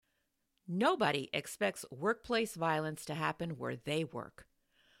Nobody expects workplace violence to happen where they work.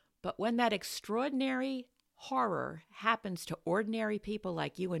 But when that extraordinary horror happens to ordinary people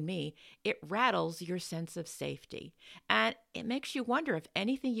like you and me, it rattles your sense of safety. And it makes you wonder if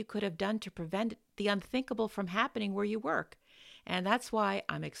anything you could have done to prevent the unthinkable from happening where you work. And that's why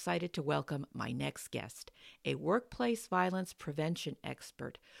I'm excited to welcome my next guest, a workplace violence prevention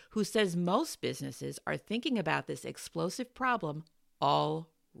expert who says most businesses are thinking about this explosive problem all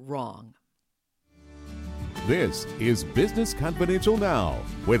wrong. This is Business Confidential Now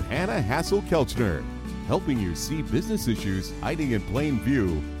with Hannah Hassel-Kelchner, helping you see business issues hiding in plain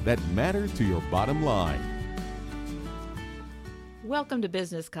view that matter to your bottom line. Welcome to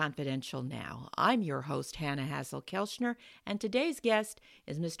Business Confidential Now. I'm your host, Hannah Hassel-Kelchner, and today's guest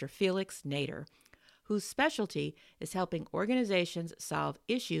is Mr. Felix Nader, whose specialty is helping organizations solve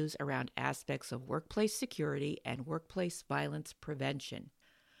issues around aspects of workplace security and workplace violence prevention.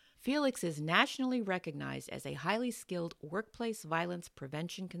 Felix is nationally recognized as a highly skilled workplace violence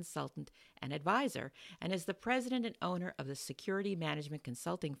prevention consultant and advisor, and is the president and owner of the security management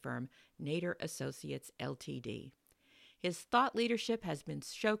consulting firm Nader Associates Ltd. His thought leadership has been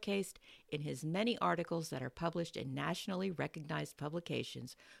showcased in his many articles that are published in nationally recognized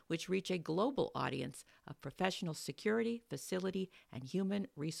publications, which reach a global audience of professional security, facility, and human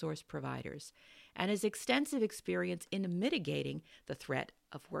resource providers. And his extensive experience in mitigating the threat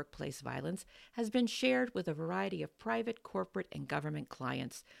of workplace violence has been shared with a variety of private, corporate, and government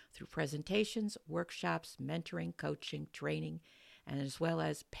clients through presentations, workshops, mentoring, coaching, training, and as well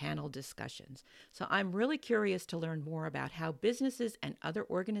as panel discussions. So I'm really curious to learn more about how businesses and other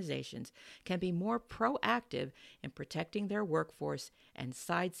organizations can be more proactive in protecting their workforce and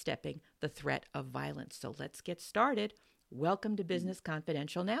sidestepping the threat of violence. So let's get started. Welcome to Business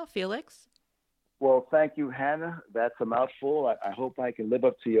Confidential Now, Felix. Well, thank you, Hannah. That's a mouthful. I hope I can live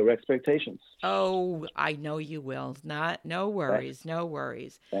up to your expectations. Oh, I know you will. No worries.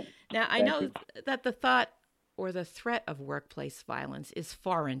 Now, I know that the thought or the threat of workplace violence is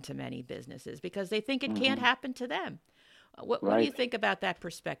foreign to many businesses because they think it can't happen to them. What do you think about that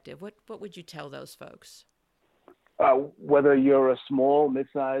perspective? What would you tell those folks? Whether you're a small,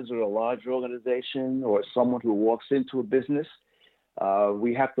 mid-sized, or a large organization, or someone who walks into a business,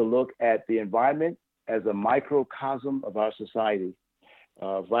 we have to look at the environment as a microcosm of our society.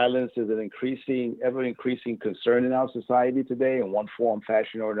 Violence is an ever-increasing concern in our society today in one form,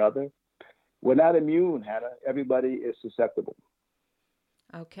 fashion, or another. We're not immune, Hannah. Everybody is susceptible.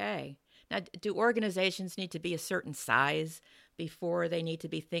 Okay. Now, do organizations need to be a certain size before they need to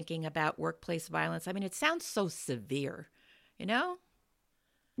be thinking about workplace violence? I mean, it sounds so severe, you know?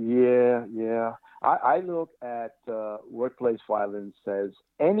 Yeah. I look at workplace violence as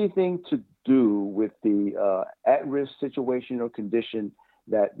anything to do with the at-risk situation or condition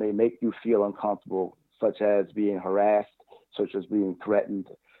that may make you feel uncomfortable, such as being harassed, such as being threatened,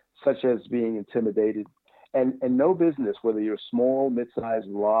 such as being intimidated. And no business, whether you're small, mid-sized,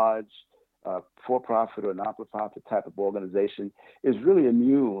 large, for-profit or not-for-profit type of organization, is really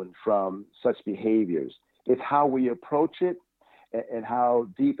immune from such behaviors. It's how we approach it and how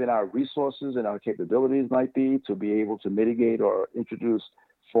deep in our resources and our capabilities might be to be able to mitigate or introduce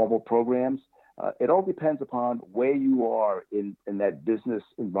formal programs. It all depends upon where you are in that business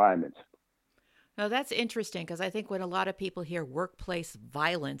environment. No, that's interesting because I think when a lot of people hear workplace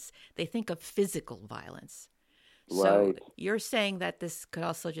violence, they think of physical violence. Right. So you're saying that this could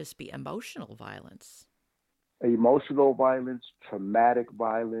also just be emotional violence. Emotional violence, traumatic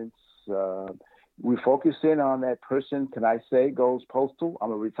violence. We focus in on that person, can I say, goes postal.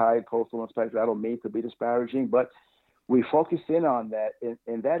 I'm a retired postal inspector. I don't mean to be disparaging, but we focus in on that,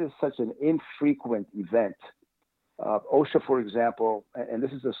 and that is such an infrequent event. OSHA, for example, and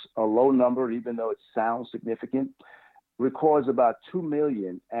this is a low number, even though it sounds significant, records about 2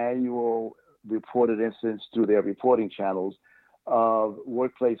 million annual reported incidents through their reporting channels of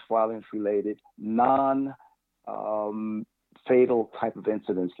workplace violence-related, non-fatal type of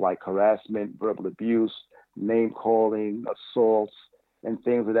incidents like harassment, verbal abuse, name-calling, assaults, and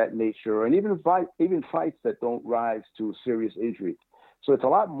things of that nature, and even fights that don't rise to serious injury. So it's a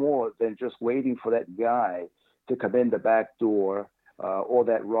lot more than just waiting for that guy to come in the back door or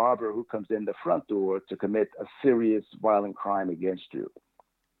that robber who comes in the front door to commit a serious violent crime against you.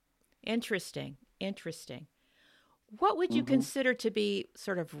 Interesting. What would you consider to be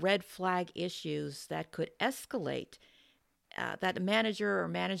sort of red flag issues that could escalate that a manager or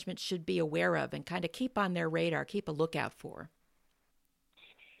management should be aware of and kind of keep on their radar, keep a lookout for?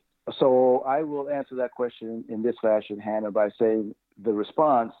 So I will answer that question in this fashion, Hannah, by saying the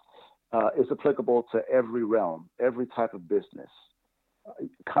response is applicable to every realm, every type of business.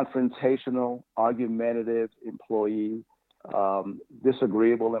 confrontational, argumentative employee,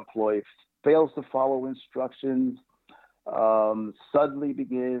 disagreeable employee, fails to follow instructions, suddenly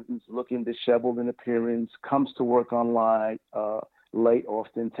begins looking disheveled in appearance, comes to work online late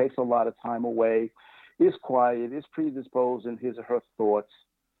often, takes a lot of time away, is quiet, is predisposed in his or her thoughts,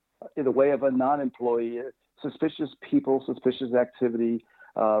 in the way of a non-employee, suspicious people, suspicious activity,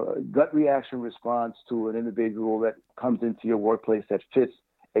 gut reaction response to an individual that comes into your workplace that fits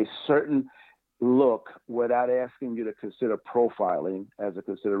a certain look without asking you to consider profiling as a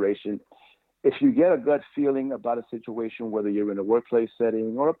consideration. If you get a gut feeling about a situation, whether you're in a workplace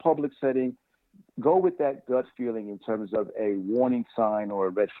setting or a public setting, go with that gut feeling in terms of a warning sign or a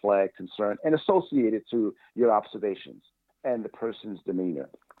red flag concern and associate it to your observations and the person's demeanor,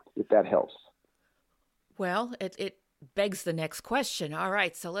 if that helps. Well, it begs the next question. All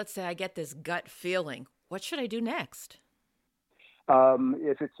right, so let's say I get this gut feeling. What should I do next?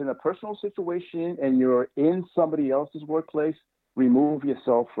 If it's in a personal situation and you're in somebody else's workplace, remove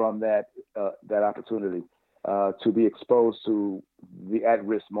yourself from that opportunity to be exposed to the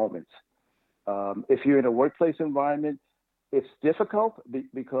at-risk moments. If you're in a workplace environment, it's difficult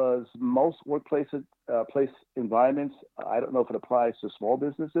because most workplace place environments, I don't know if it applies to small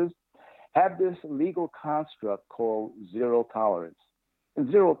businesses, have this legal construct called zero tolerance.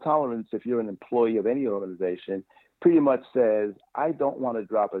 And zero tolerance, if you're an employee of any organization, pretty much says, I don't want to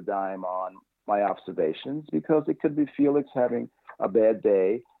drop a dime on my observations because it could be Felix having a bad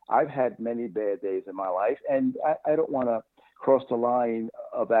day. I've had many bad days in my life, and I don't want to cross the line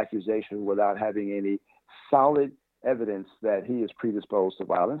of accusation without having any solid evidence that he is predisposed to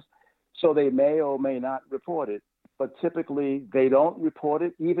violence. So they may or may not report it, but typically they don't report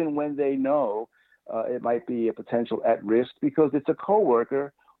it even when they know it might be a potential at risk because it's a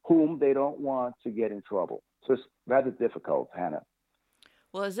coworker whom they don't want to get in trouble. So it's rather difficult, Hannah.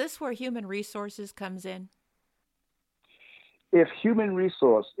 Well, is this where human resources comes in? If human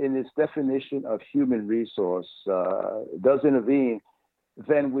resource, in its definition of human resource, does intervene,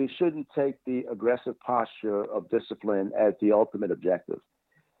 then we shouldn't take the aggressive posture of discipline as the ultimate objective.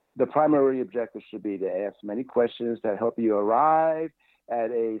 The primary objective should be to ask many questions that help you arrive at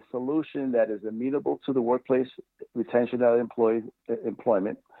a solution that is amenable to the workplace retention of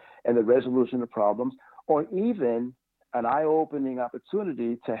employment and the resolution of problems, or even an eye-opening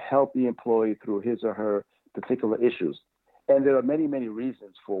opportunity to help the employee through his or her particular issues. And there are many, many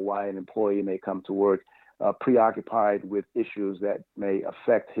reasons for why an employee may come to work preoccupied with issues that may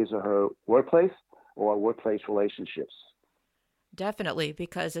affect his or her workplace or workplace relationships. Definitely,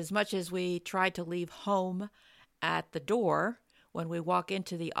 because as much as we try to leave home at the door, when we walk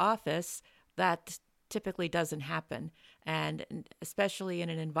into the office, that typically doesn't happen. And especially in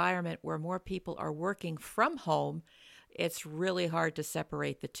an environment where more people are working from home, it's really hard to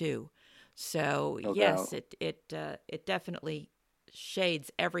separate the two. So yes, it definitely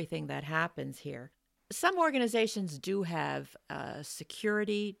shades everything that happens here. Some organizations do have a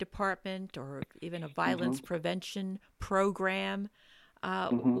security department or even a violence prevention program.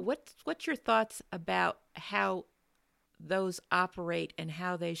 What's your thoughts about how those operate and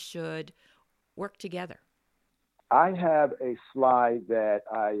how they should work together? I have a slide that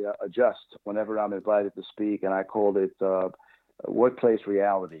I adjust whenever I'm invited to speak, and I call it Workplace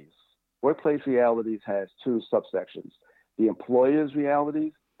Realities. Workplace Realities has two subsections, the employer's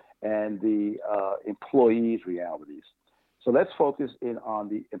realities and the employee's realities. So let's focus in on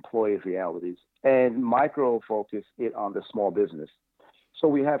the employee's realities and micro focus it on the small business. So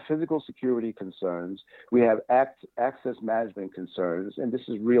we have physical security concerns, we have access management concerns, and this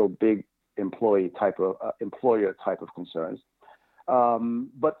is real big employer type of concerns.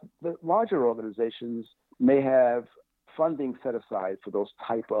 But the larger organizations may have funding set aside for those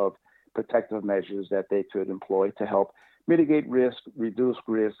type of protective measures that they could employ to help mitigate risk, reduce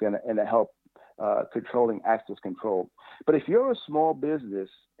risk, and to help controlling access control. But if you're a small business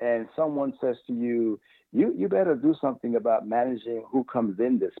and someone says to you, you better do something about managing who comes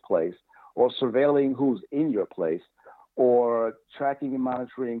in this place, or surveilling who's in your place, or tracking and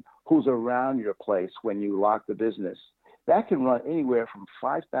monitoring who's around your place when you lock the business, that can run anywhere from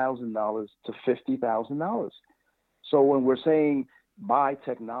 $5,000 to $50,000. So when we're saying buy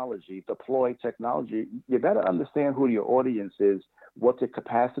technology, deploy technology, you better understand who your audience is, what their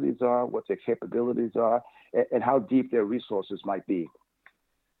capacities are, what their capabilities are, and how deep their resources might be.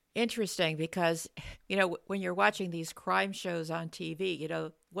 Interesting, because, when you're watching these crime shows on TV,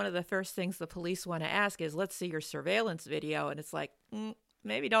 one of the first things the police want to ask is, let's see your surveillance video. And it's like,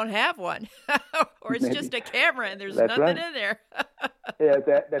 maybe don't have one. Or it's just a camera and there's nothing in there. Yeah,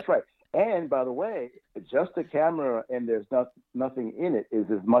 that's right. And by the way, just a camera and there's nothing in it is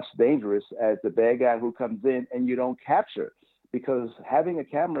as much dangerous as the bad guy who comes in and you don't capture. Because having a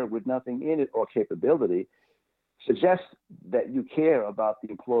camera with nothing in it or capability suggests that you care about the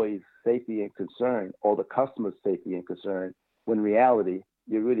employee's safety and concern or the customer's safety and concern, when in reality,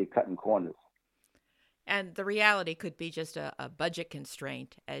 you're really cutting corners. And the reality could be just a budget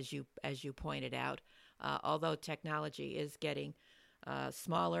constraint, as you pointed out. Although technology is getting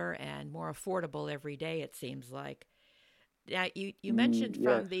smaller and more affordable every day, it seems like. Now, you mentioned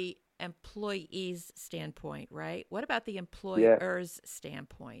Yes. from the employee's standpoint, right? What about the employer's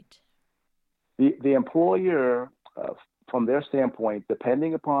standpoint? The employer, from their standpoint,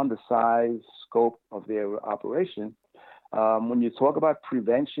 depending upon the size, scope of their operation, when you talk about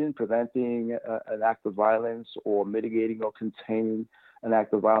preventing an act of violence or mitigating or containing an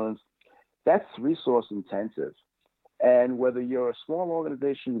act of violence, that's resource intensive. And whether you're a small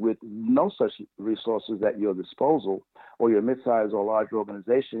organization with no such resources at your disposal, or you're a mid-sized or large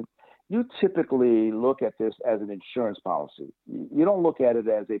organization, you typically look at this as an insurance policy. You don't look at it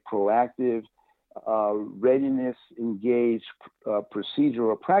as a proactive, readiness, engaged procedure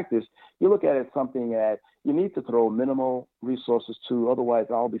or practice. You look at it as something that you need to throw minimal resources to. Otherwise,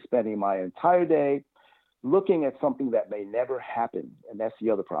 I'll be spending my entire day looking at something that may never happen. And that's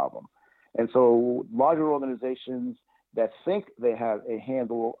the other problem. And so larger organizations that think they have a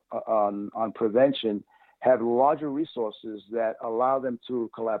handle on prevention have larger resources that allow them through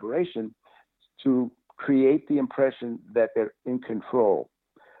collaboration to create the impression that they're in control.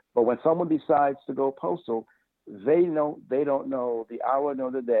 But when someone decides to go postal, they don't know the hour,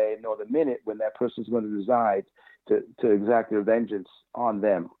 nor the day, nor the minute when that person's going to decide to exact their vengeance on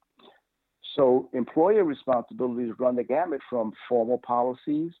them. So employer responsibilities run the gamut from formal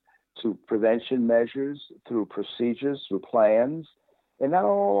policies to prevention measures, through procedures, through plans. And not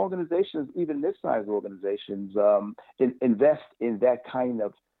all organizations, even mid-sized organizations, invest in that kind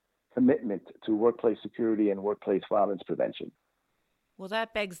of commitment to workplace security and workplace violence prevention. Well,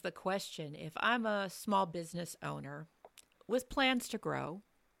 that begs the question. If I'm a small business owner with plans to grow,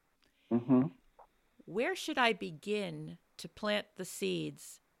 where should I begin to plant the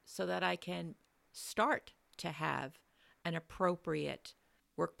seeds so that I can start to have an appropriate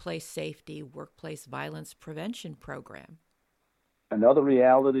workplace safety, workplace violence prevention program? Another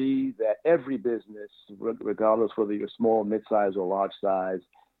reality that every business, regardless whether you're small, mid-size, or large size,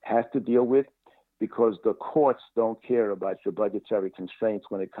 has to deal with, because the courts don't care about your budgetary constraints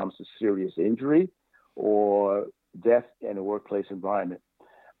when it comes to serious injury or death in a workplace environment.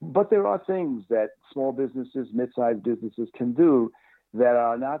 But there are things that small businesses, mid-sized businesses can do that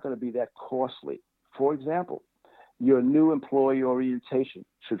are not going to be that costly. For example, your new employee orientation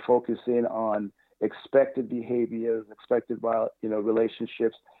should focus in on expected behaviors, expected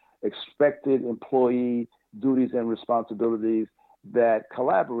relationships, expected employee duties and responsibilities that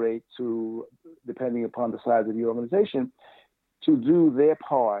collaborate to, depending upon the size of the organization, to do their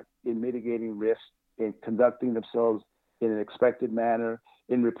part in mitigating risk, in conducting themselves in an expected manner,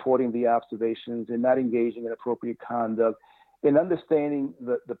 in reporting the observations, in not engaging in appropriate conduct, in understanding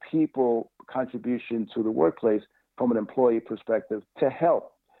the people contribution to the workplace from an employee perspective to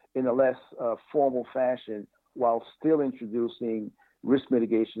help in a less formal fashion while still introducing risk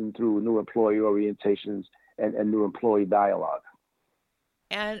mitigation through new employee orientations and new employee dialogue.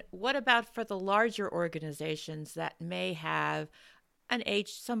 And what about for the larger organizations that may have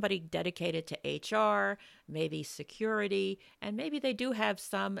somebody dedicated to HR, maybe security, and maybe they do have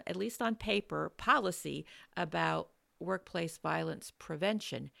some, at least on paper, policy about workplace violence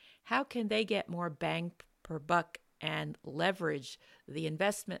prevention? How can they get more bang per buck and leverage the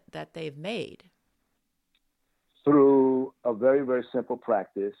investment that they've made? Through a very, very simple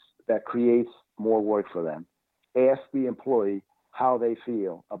practice that creates more work for them. Ask the employee how they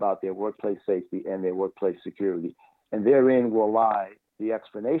feel about their workplace safety and their workplace security. And therein will lie the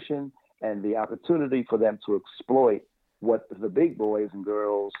explanation and the opportunity for them to exploit what the big boys and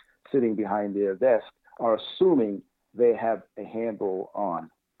girls sitting behind their desk are assuming they have a handle on.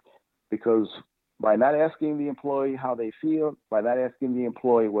 Because by not asking the employee how they feel, by not asking the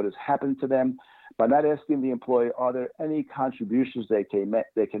employee what has happened to them, by not asking the employee are there any contributions they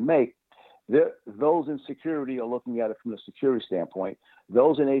can make, those in security are looking at it from a security standpoint.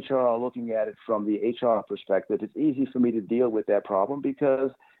 Those in HR are looking at it from the HR perspective. It's easy for me to deal with that problem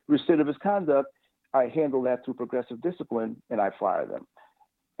because recidivist conduct, I handle that through progressive discipline and I fire them.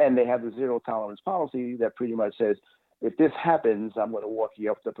 And they have the zero tolerance policy that pretty much says, if this happens, I'm going to walk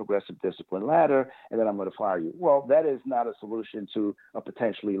you up the progressive discipline ladder and then I'm going to fire you. Well, that is not a solution to a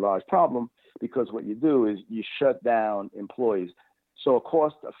potentially large problem, because what you do is you shut down employees. So a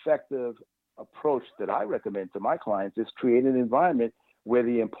cost-effective approach that I recommend to my clients is create an environment where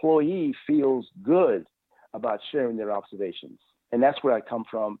the employee feels good about sharing their observations. And that's where I come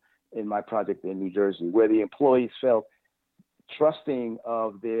from in my project in New Jersey, where the employees felt trusting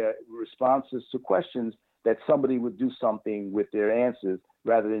of their responses to questions, that somebody would do something with their answers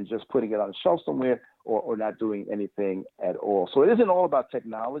rather than just putting it on a shelf somewhere or not doing anything at all. So it isn't all about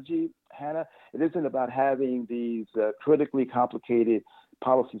technology, Hannah. It isn't about having these critically complicated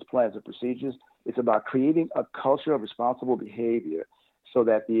policies, plans, and procedures. It's about creating a culture of responsible behavior so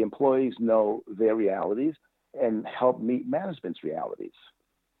that the employees know their realities and help meet management's realities.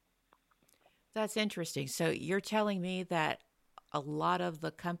 That's interesting. So you're telling me that a lot of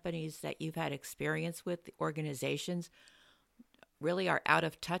the companies that you've had experience with, the organizations, really are out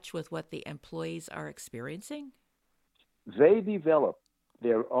of touch with what the employees are experiencing? They develop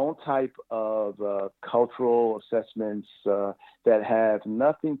their own type of cultural assessments that have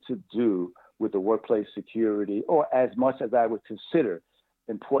nothing to do with the workplace security, or as much as I would consider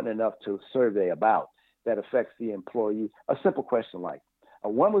important enough to survey about, that affects the employee. A simple question like,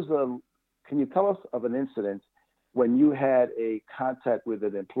 can you tell us of an incident when you had a contact with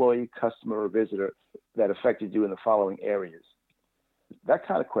an employee, customer, or visitor that affected you in the following areas? That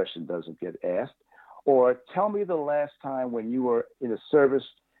kind of question doesn't get asked. Or tell me the last time when you were in a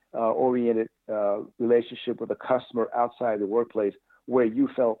service-oriented relationship with a customer outside the workplace where you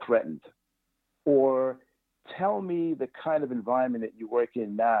felt threatened. Or tell me the kind of environment that you work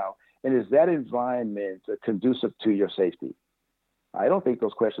in now, and is that environment conducive to your safety? I don't think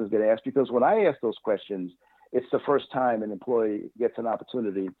those questions get asked, because when I ask those questions, it's the first time an employee gets an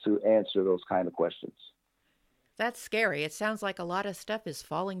opportunity to answer those kind of questions. That's scary. It sounds like a lot of stuff is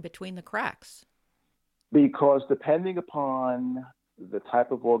falling between the cracks. Because depending upon the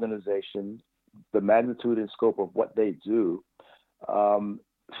type of organization, the magnitude and scope of what they do,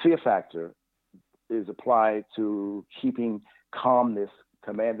 fear factor is applied to keeping calmness,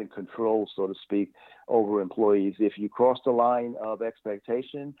 command and control, so to speak, over employees. If you cross the line of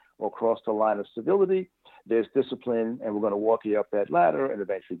expectation or cross the line of civility, there's discipline, and we're going to walk you up that ladder and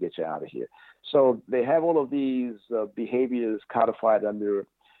eventually get you out of here. So they have all of these behaviors codified under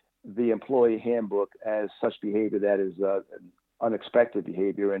the employee handbook as such behavior that is unexpected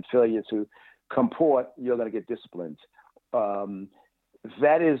behavior, and failure to comport, you're going to get disciplined.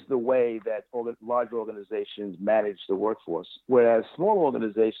 That is the way that large organizations manage the workforce, whereas small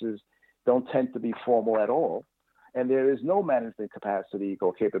organizations don't tend to be formal at all, and there is no management capacity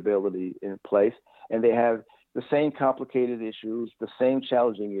or capability in place, and they have the same complicated issues, the same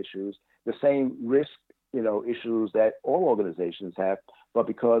challenging issues, the same risk issues that all organizations have, but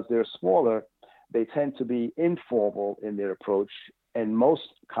because they're smaller, they tend to be informal in their approach, and most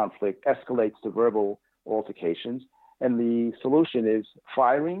conflict escalates to verbal altercations. And the solution is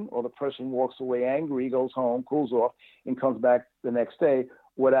firing, or the person walks away angry, goes home, cools off, and comes back the next day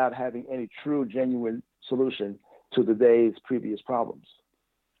without having any true, genuine solution to the day's previous problems.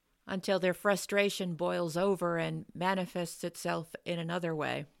 Until their frustration boils over and manifests itself in another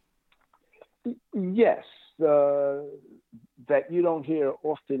way. Yes, that you don't hear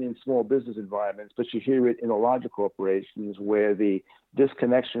often in small business environments, but you hear it in the larger corporations, where the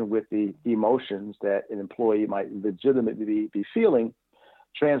disconnection with the emotions that an employee might legitimately be feeling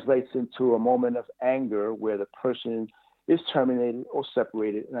translates into a moment of anger where the person is terminated or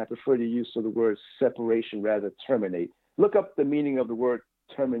separated. And I prefer the use of the word separation rather than terminate. Look up the meaning of the word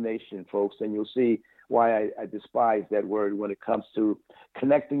termination, folks, and you'll see why I despise that word when it comes to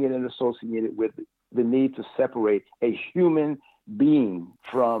connecting it and associating it with the need to separate a human being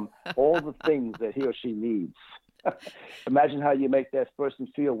from all the things that he or she needs. Imagine how you make that person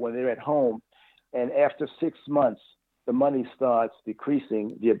feel when they're at home, and after 6 months, the money starts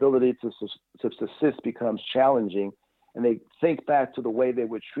decreasing, the ability to subsist becomes challenging, and they think back to the way they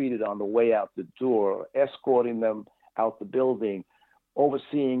were treated on the way out the door, escorting them out the building,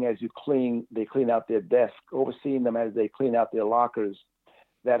 overseeing as they clean out their desk, overseeing them as they clean out their lockers.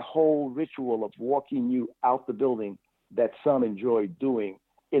 That whole ritual of walking you out the building that some enjoy doing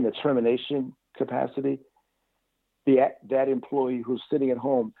in a termination capacity, that employee who's sitting at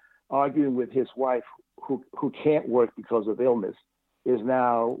home arguing with his wife who can't work because of illness is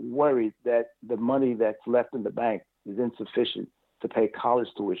now worried that the money that's left in the bank is insufficient to pay college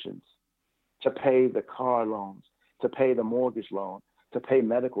tuitions, to pay the car loans, to pay the mortgage loan, to pay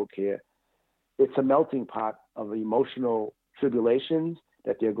medical care. It's a melting pot of emotional tribulations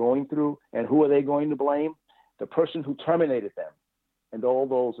that they're going through. And who are they going to blame? The person who terminated them and all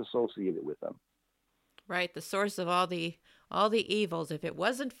those associated with them. Right, the source of all the evils. If it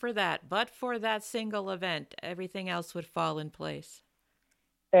wasn't for that, but for that single event, everything else would fall in place.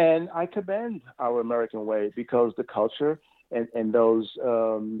 And I commend our American way because the culture and those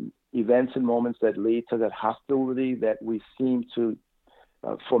events and moments that lead to that hostility that we seem to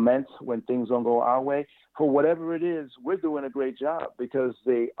foment when things don't go our way, for whatever it is, we're doing a great job because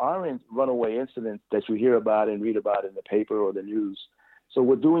they aren't runaway incidents that you hear about and read about in the paper or the news. So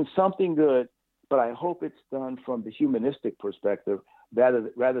we're doing something good, but I hope it's done from the humanistic perspective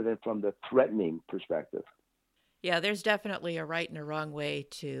rather than from the threatening perspective. Yeah, there's definitely a right and a wrong way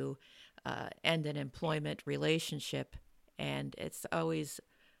to end an employment relationship, and it's always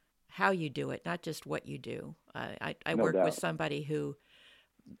how you do it, not just what you do. I worked with somebody who,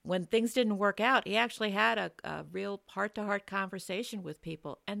 when things didn't work out, he actually had a real heart-to-heart conversation with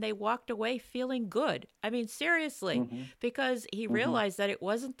people, and they walked away feeling good. I mean, seriously, because he realized that it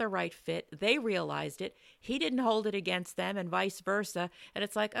wasn't the right fit. They realized it. He didn't hold it against them and vice versa. And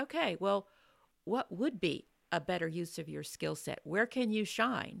it's like, okay, well, what would be a better use of your skill set? Where can you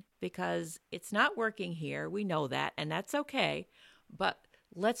shine? Because it's not working here. We know that, and that's okay. But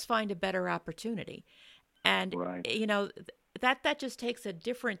let's find a better opportunity. And, you know, that just takes a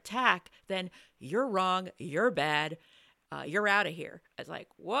different tack than you're wrong, you're bad, you're out of here. It's like,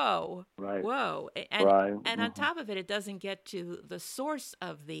 whoa, whoa. And on top of it, it doesn't get to the source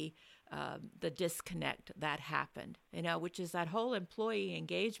of the disconnect that happened, you know, which is that whole employee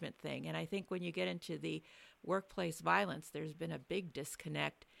engagement thing. And I think when you get into the workplace violence, there's been a big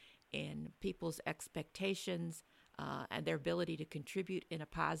disconnect in people's expectations and their ability to contribute in a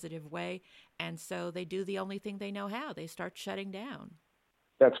positive way. And so they do the only thing they know how. They start shutting down.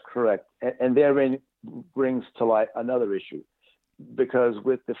 That's correct. And therein brings to light another issue, because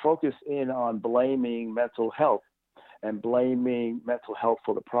with the focus in on blaming mental health and blaming mental health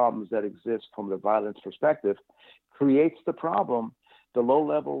for the problems that exist from the violence perspective, creates the problem, the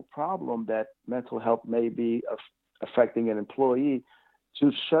low-level problem that mental health may be affecting an employee,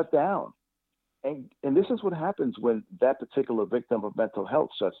 to shut down. And this is what happens when that particular victim of mental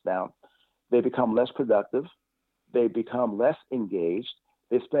health shuts down. They become less productive. They become less engaged.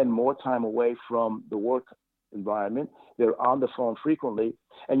 They spend more time away from the work environment. They're on the phone frequently.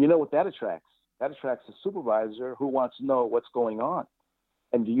 And you know what that attracts? That attracts a supervisor who wants to know what's going on.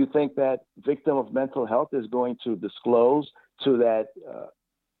 And do you think that victim of mental health is going to disclose to that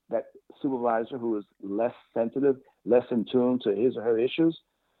supervisor who is less sensitive, less in tune to his or her issues?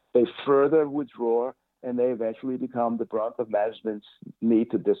 They further withdraw, and they eventually become the brunt of management's need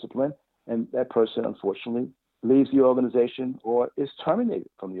to discipline. And that person, unfortunately, leaves the organization or is terminated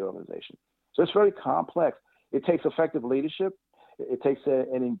from the organization. So it's very complex. It takes effective leadership. It takes an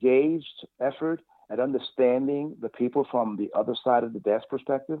engaged effort at understanding the people from the other side of the desk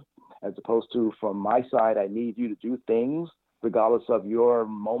perspective, as opposed to from my side, I need you to do things regardless of your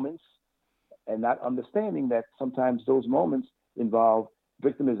moments, and not understanding that sometimes those moments involve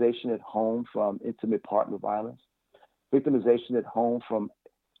victimization at home from intimate partner violence, victimization at home from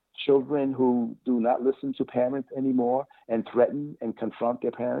children who do not listen to parents anymore and threaten and confront their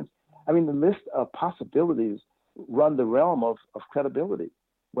parents. I mean, the list of possibilities run the realm of credibility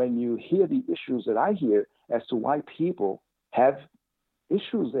when you hear the issues that I hear as to why people have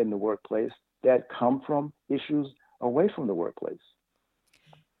issues in the workplace that come from issues away from the workplace.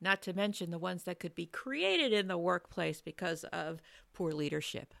 Not to mention the ones that could be created in the workplace because of poor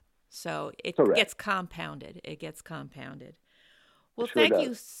leadership. So it gets compounded. It gets compounded. Well, thank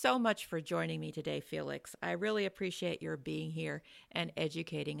you so much for joining me today, Felix. I really appreciate your being here and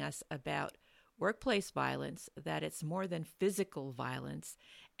educating us about workplace violence, that it's more than physical violence,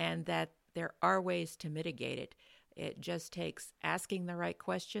 and that there are ways to mitigate it. It just takes asking the right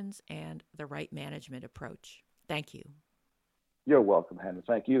questions and the right management approach. Thank you. You're welcome, Hannah.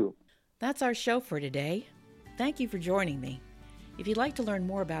 Thank you. That's our show for today. Thank you for joining me. If you'd like to learn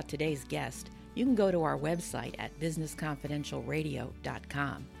more about today's guest, you can go to our website at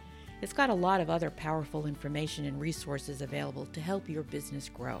businessconfidentialradio.com. It's got a lot of other powerful information and resources available to help your business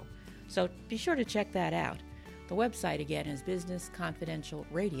grow. So be sure to check that out. The website again is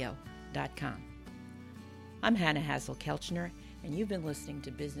businessconfidentialradio.com. I'm Hannah Hassel-Kelchner, and you've been listening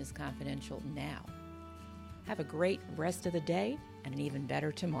to Business Confidential Now. Have a great rest of the day and an even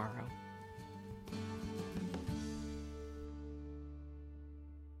better tomorrow.